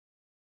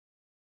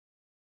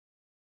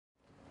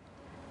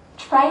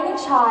Train a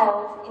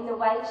child in the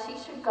way she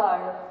should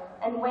go,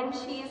 and when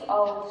she is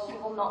old, she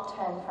will not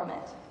turn from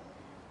it.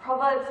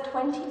 Proverbs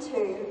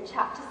 22,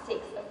 chapter 6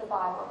 of the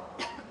Bible.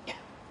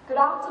 Good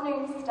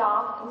afternoon,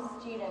 staff and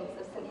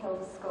students of St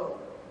Hilda's School.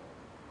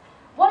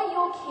 What are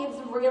your kids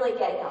really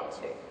getting up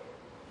to?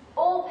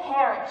 All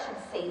parents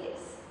should see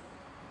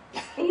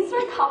this. These are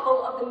a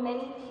couple of the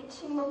many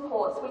pitching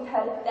reports we've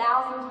heard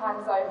 1,000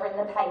 times over in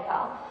the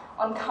paper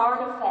on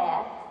current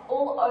affairs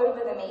all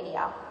over the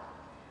media.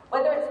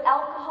 Whether it's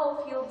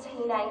alcohol-fueled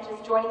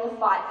teenagers joining the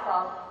fight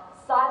club,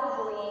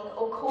 cyberbullying,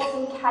 or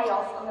causing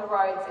chaos on the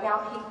roads in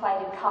our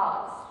pink-plated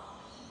cars.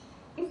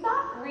 Is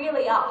that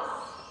really us?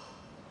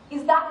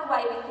 Is that the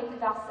way we think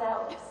of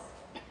ourselves?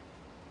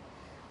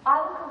 I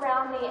look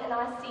around me and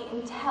I see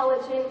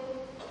intelligent,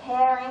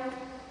 caring,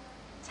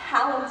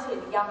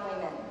 talented young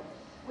women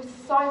with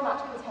so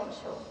much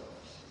potential.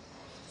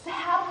 So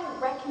how do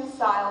we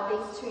reconcile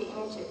these two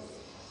images?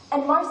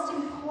 And most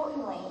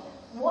importantly,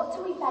 what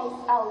do we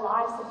base our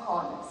lives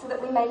upon so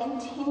that we may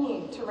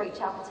continue to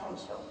reach our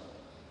potential?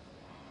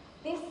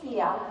 This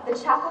year, the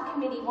Chapel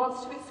Committee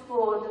wants to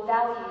explore the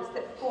values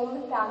that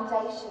form the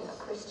foundation of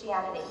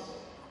Christianity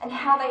and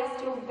how they are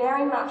still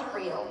very much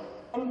real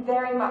and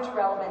very much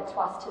relevant to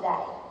us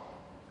today.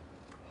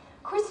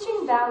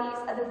 Christian values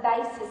are the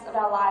basis of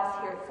our lives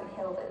here at St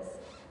Hilda's.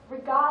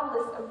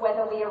 Regardless of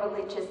whether we are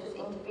religious as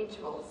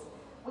individuals,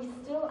 we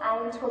still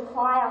aim to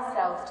apply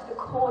ourselves to the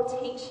core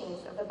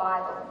teachings of the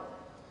Bible.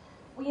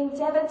 We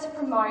endeavour to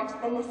promote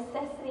the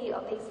necessity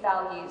of these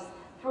values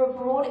through a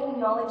broad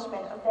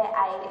acknowledgement of their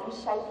aid in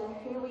shaping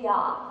who we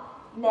are,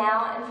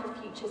 now and for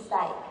future's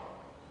sake.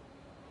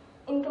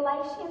 In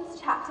Galatians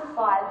chapter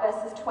 5,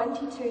 verses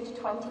 22 to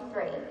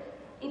 23,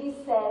 it is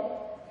said,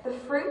 "The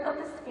fruit of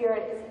the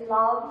Spirit is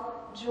love,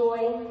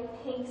 joy,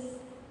 peace,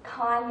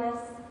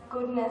 kindness,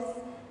 goodness,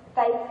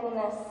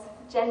 faithfulness,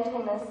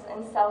 gentleness,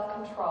 and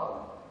self-control.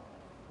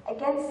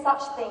 Against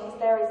such things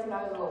there is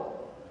no law."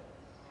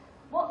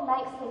 What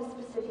makes them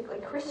specifically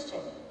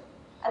Christian?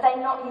 Are they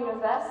not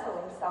universal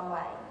in some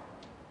way?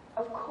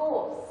 Of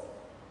course,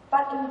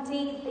 but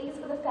indeed these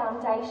were the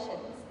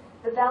foundations,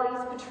 the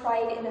values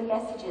portrayed in the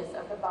messages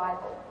of the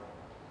Bible.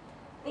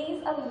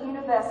 These are the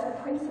universal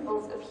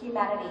principles of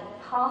humanity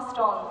passed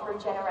on through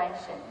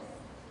generations.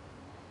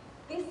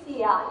 This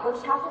year, your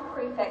chapel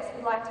prefects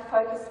would like to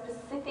focus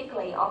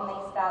specifically on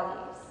these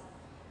values: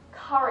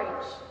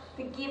 courage,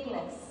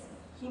 forgiveness,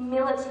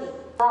 humility,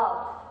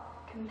 love,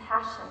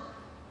 compassion.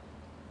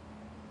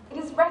 It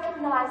is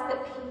recognised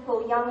that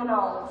people, young and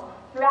old,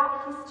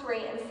 throughout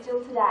history and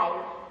still today,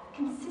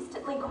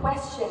 consistently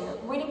question,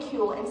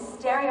 ridicule and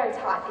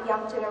stereotype the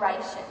young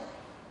generation,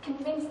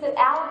 convinced that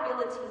our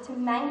ability to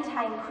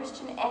maintain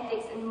Christian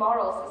ethics and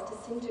morals is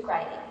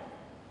disintegrating.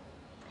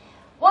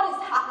 What is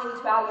happening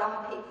to our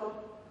young people?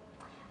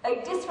 They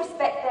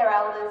disrespect their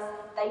elders,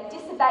 they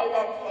disobey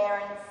their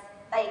parents,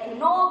 they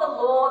ignore the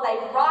law, they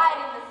riot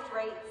in the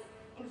streets,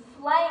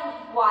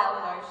 inflame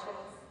wild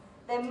notions,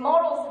 their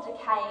morals are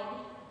decaying.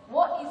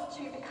 What is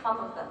to become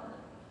of them?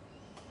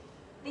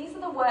 These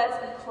are the words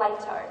of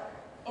Plato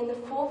in the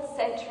 4th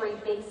century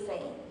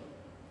BC.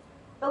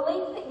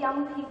 Belief that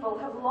young people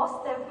have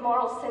lost their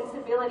moral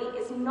sensibility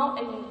is not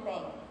a new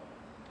thing.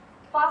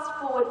 Fast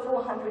forward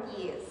 400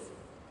 years.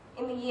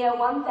 In the year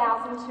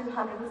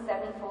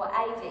 1274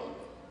 AD,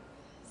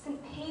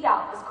 St. Peter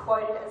was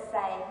quoted as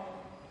saying,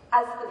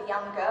 "As for the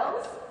young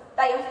girls,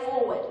 they are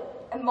forward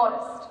and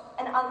modest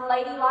and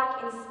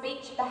unladylike in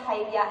speech,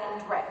 behaviour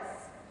and dress."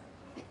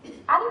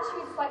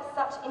 Attitudes like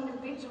such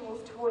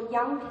individuals toward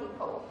young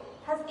people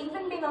has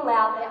even been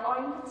allowed their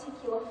own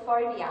particular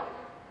phobia,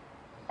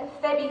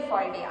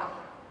 ephebiphobia,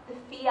 the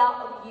fear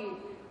of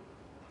youth.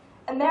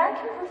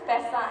 American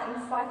professor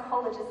and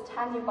psychologist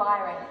Tanya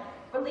Byron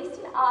released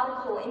an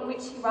article in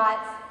which she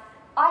writes,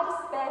 "I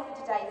despair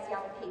for today's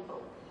young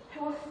people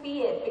who are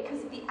feared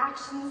because of the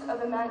actions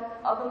of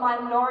a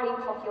minority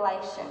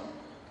population,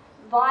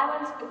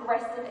 violent,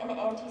 aggressive and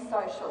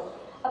antisocial,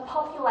 a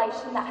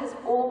population that has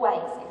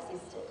always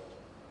existed.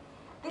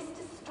 This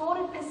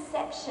distorted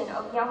perception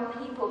of young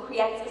people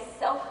creates a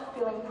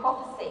self-fulfilling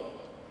prophecy.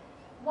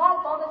 Why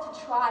bother to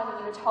try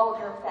when you are told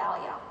you're a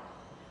failure?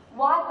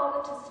 Why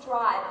bother to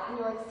strive when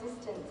your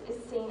existence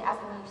is seen as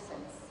a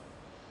nuisance?"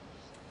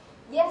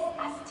 Yes,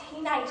 as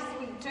teenagers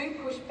we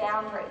do push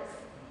boundaries.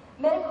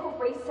 Medical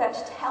research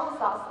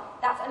tells us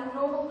that's a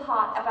normal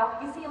part of our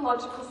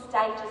physiological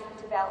stages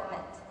of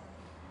development.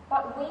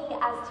 But we,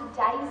 as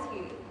today's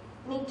youth,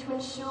 need to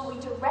ensure we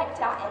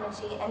direct our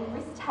energy and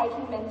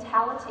risk-taking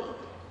mentality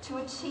to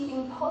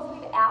achieving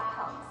positive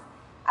outcomes,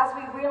 as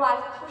we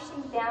realise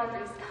pushing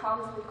boundaries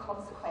comes with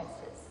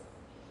consequences.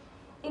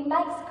 It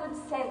makes good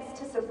sense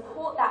to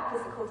support that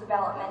physical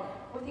development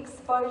with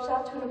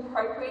exposure to an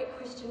appropriate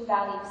Christian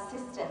value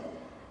system,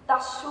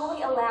 thus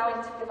surely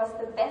allowing to give us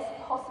the best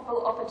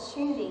possible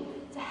opportunity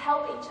to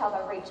help each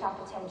other reach our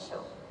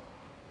potential.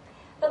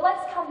 But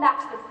let's come back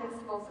to the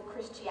principles of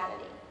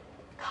Christianity.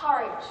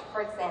 Courage,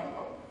 for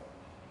example.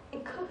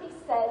 It could be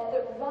said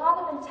that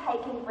rather than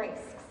taking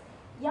risks,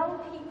 young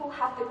people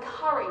have the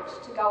courage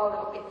to go a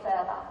little bit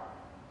further.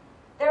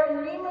 There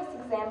are numerous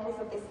examples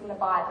of this in the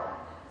Bible,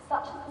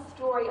 such as the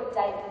story of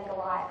David and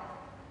Goliath.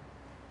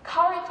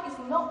 Courage is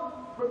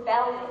not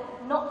rebellion,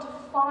 not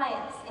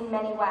defiance in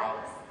many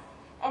ways.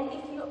 And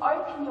if you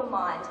open your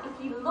mind,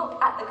 if you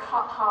look at the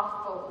cup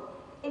half full,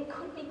 it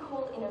could be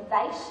called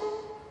innovation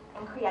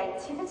and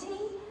creativity,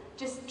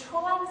 just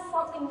trying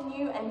something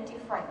new and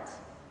different.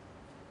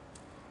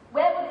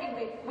 Where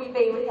would we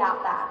be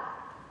without that?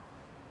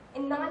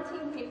 In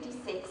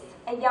 1956,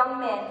 a young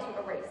man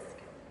took a risk.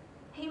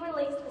 He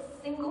released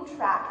a single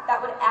track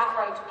that would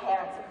outrage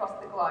parents across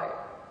the globe.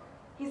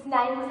 His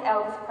name was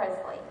Elvis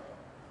Presley,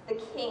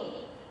 the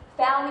king,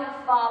 founding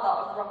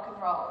father of rock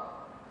and roll.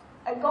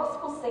 A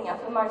gospel singer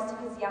for most of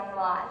his young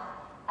life,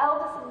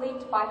 Elvis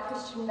lived by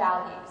Christian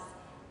values,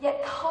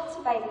 yet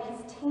cultivated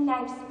his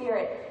teenage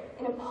spirit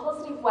in a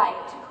positive way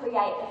to create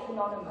a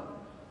phenomenon.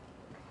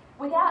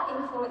 Without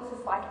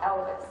influences like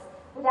Elvis,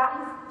 without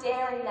his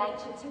daring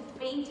nature to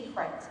be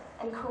different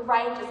and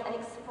courageous and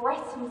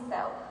express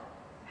himself,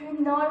 who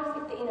knows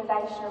if the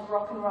innovation of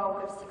rock and roll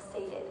would have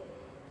succeeded,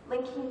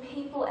 linking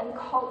people and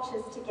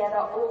cultures together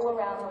all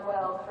around the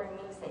world through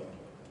music.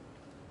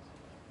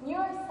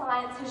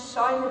 Neuroscience has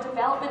shown the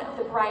development of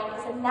the brain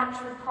is a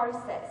natural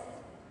process.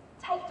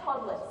 Take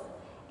toddlers.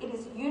 It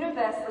is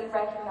universally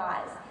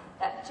recognised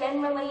that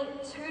generally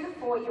 2 to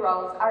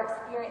 4-year-olds are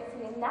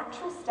experiencing a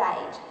natural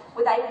stage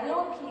where they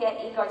will appear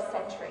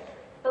egocentric,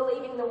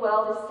 believing the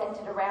world is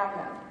centred around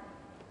them.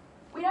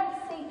 We don't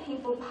see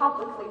people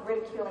publicly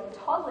ridiculing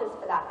toddlers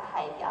for that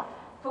behaviour,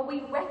 for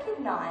we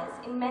recognise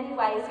in many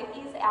ways it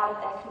is out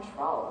of their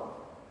control.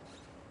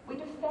 We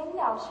defend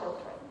our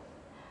children.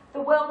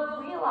 The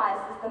world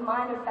realises the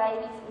mind of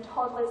babies and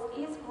toddlers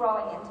is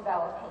growing and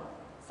developing,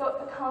 so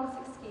it becomes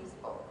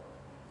excusable.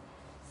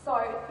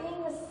 So,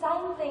 being the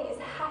same thing is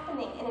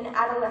happening in an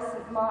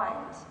adolescent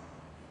mind,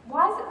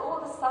 why is it all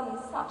of a sudden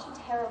such a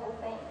terrible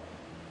thing?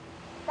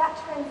 That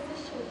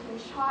transition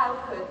from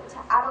childhood to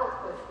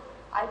adulthood,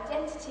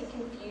 identity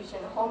confusion,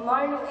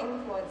 hormonal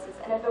influences,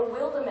 and a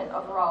bewilderment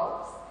of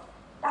roles,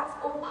 that's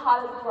all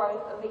part of the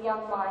growth of a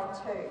young mind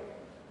too.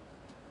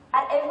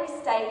 At every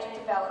stage of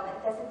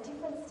development, there's a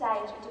different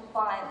stage of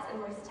defiance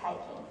and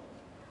risk-taking.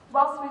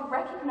 Whilst we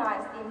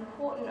recognise the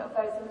importance of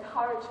those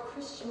encouraged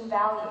Christian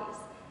values,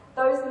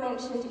 those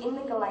mentioned in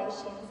the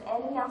Galatians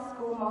and in our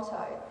school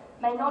motto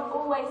may not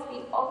always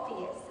be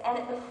obvious and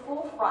at the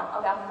forefront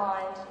of our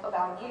mind of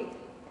our youth.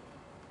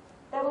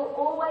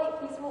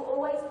 These will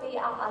always be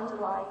our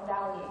underlying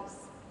values.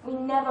 We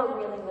never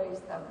really lose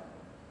them.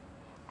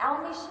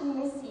 Our mission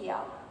this year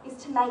is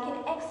to make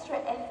an extra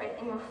effort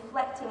in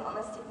reflecting on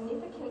the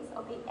significance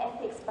of the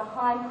ethics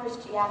behind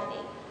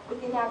Christianity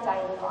within our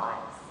daily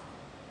lives.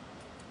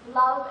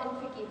 Love and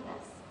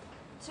forgiveness,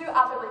 2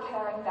 other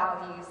recurring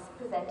values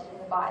presented in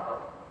the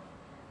Bible.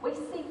 We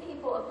see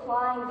people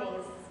applying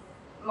these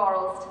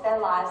morals to their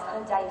lives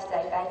on a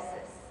day-to-day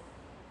basis.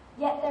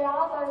 Yet there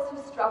are those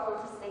who struggle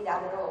to see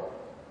that at all.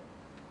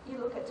 You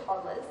look at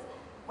toddlers.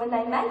 When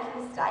they make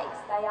mistakes,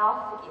 they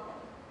are forgiven,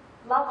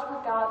 loved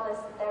regardless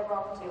of their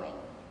wrongdoing.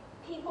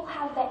 People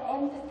have their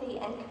empathy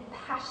and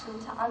compassion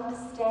to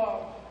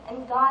understand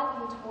and guide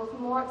them towards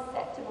more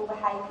acceptable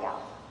behaviour.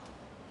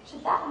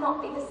 Should that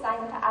not be the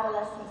same for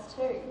adolescents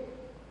too?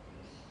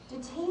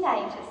 Do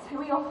teenagers, who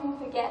we often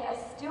forget are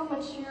still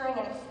maturing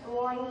and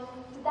exploring,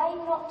 do they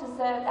not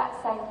deserve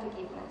that same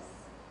forgiveness?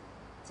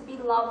 To be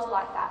loved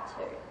like that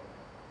too?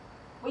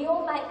 We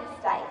all make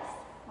mistakes.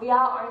 We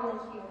are only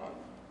human.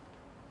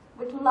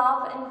 With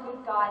love and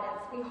good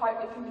guidance, we hope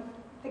we can be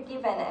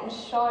forgiven and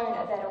shown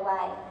a better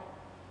way.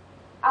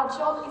 Our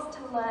job is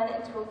to learn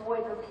and to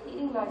avoid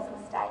repeating those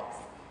mistakes,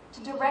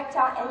 to direct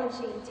our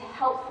energy to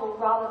helpful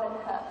rather than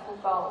hurtful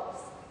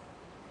goals.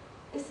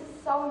 This is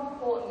so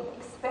important,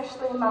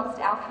 especially amongst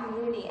our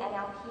community and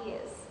our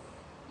peers.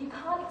 You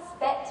can't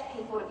expect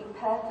people to be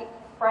perfect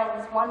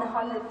friends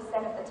 100%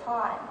 of the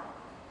time.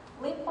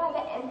 Live by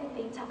the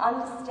empathy to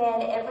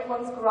understand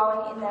everyone's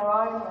growing in their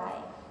own way,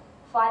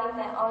 fighting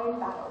their own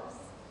battles,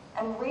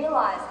 and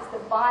realise, as the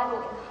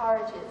Bible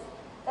encourages,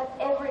 that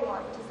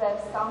everyone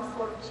deserves some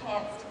sort of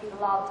chance to be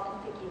loved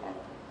and forgiven.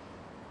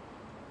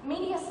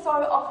 Media so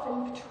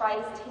often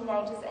portrays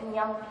teenagers and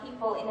young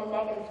people in a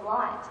negative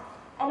light,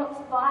 and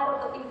it's vital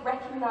that we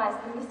recognise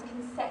the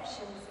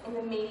misconceptions in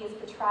the media's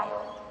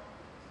portrayal.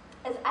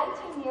 As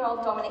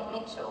 18-year-old Dominic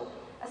Mitchell,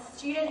 a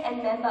student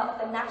and member of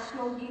the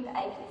National Youth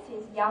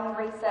Agency's Young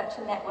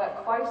Researcher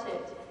Network,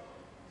 quoted,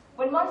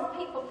 "When most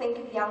people think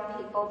of young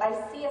people, they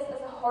see us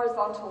as a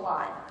horizontal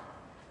line.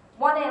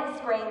 One end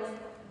screams,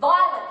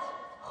 violent,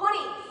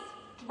 hoodies,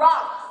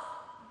 drugs,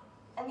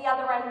 and the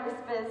other end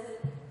whispers,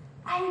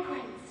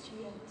 A-grade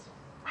student,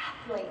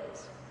 athlete,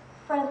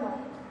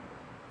 friendly."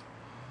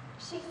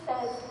 She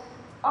says,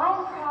 "I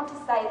am proud to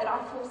say that I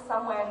fall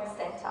somewhere in the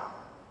centre.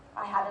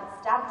 I haven't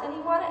stabbed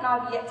anyone and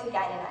I've yet to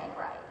gain an A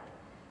grade.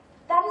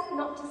 That is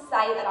not to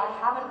say that I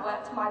haven't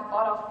worked my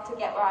butt off to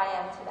get where I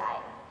am today,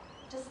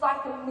 just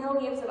like the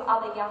millions of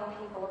other young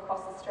people across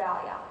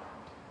Australia.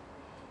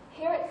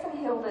 Here at St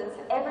Hilda's,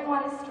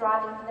 everyone is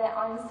striving for their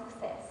own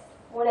success,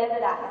 whatever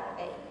that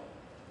may be.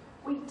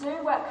 We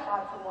do work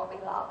hard for what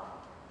we love.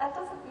 That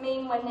doesn't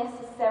mean we're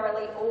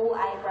necessarily all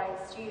A-grade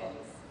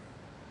students.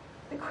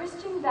 The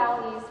Christian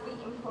values we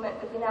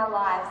implement within our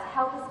lives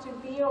help us to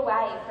veer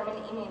away from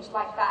an image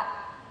like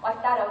that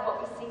of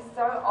what we see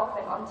so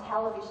often on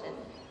television,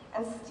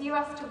 and steer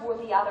us toward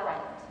the other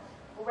end,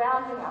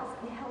 grounding us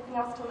and helping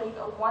us to leave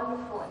a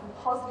wonderful and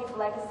positive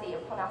legacy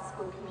upon our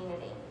school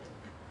community.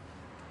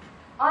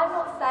 I'm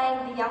not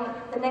saying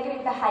the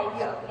negative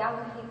behaviour of young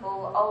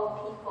people,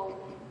 old people,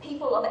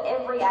 people of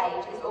every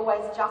age is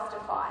always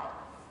justified,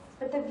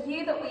 but the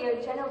view that we are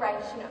a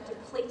generation of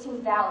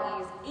depleting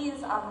values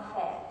is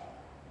unfair.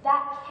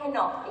 That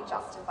cannot be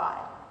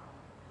justified.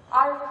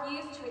 I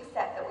refuse to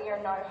accept that we are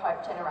a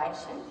no-hope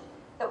generation,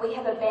 that we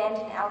have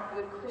abandoned our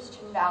good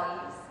Christian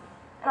values,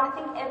 and I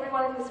think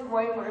everyone in this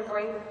room would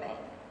agree with me.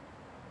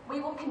 We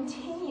will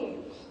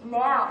continue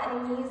now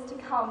and in years to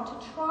come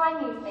to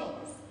try new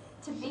things,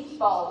 to be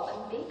bold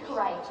and be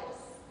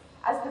courageous,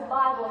 as the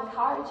Bible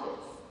encourages,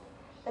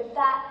 but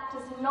that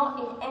does not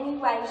in any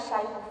way,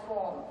 shape or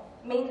form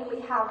mean that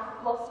we have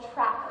lost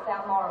track of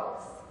our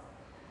morals.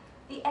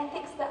 The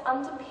ethics that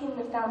underpin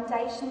the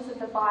foundations of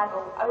the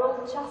Bible are all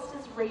just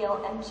as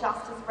real and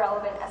just as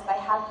relevant as they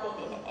have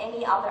been in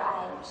any other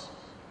age.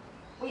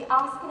 We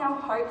ask in our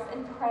hopes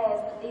and prayers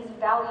that these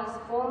values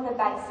form the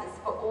basis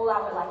for all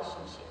our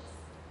relationships.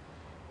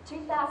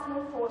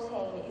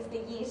 2014 is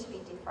the year to be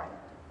different.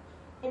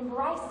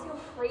 Embrace your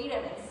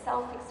freedom and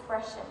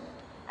self-expression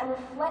and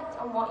reflect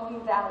on what you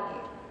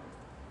value.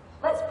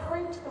 Let's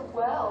prove to the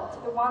world, to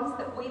the ones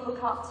that we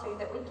look up to,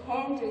 that we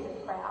can do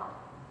the proud,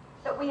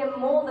 that we are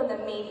more than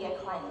the media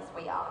claims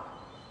we are.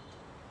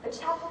 The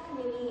Chapel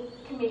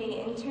Committee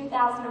in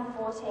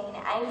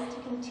 2014 aims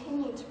to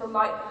continue to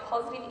promote the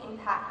positive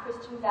impact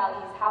Christian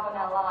values have on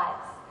our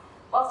lives,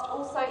 whilst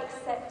also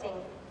accepting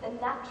the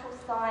natural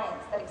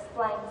science that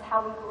explains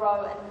how we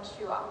grow and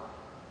mature,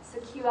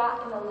 secure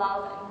in the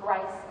love and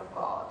grace of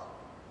God.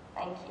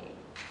 Thank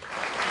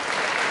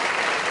you.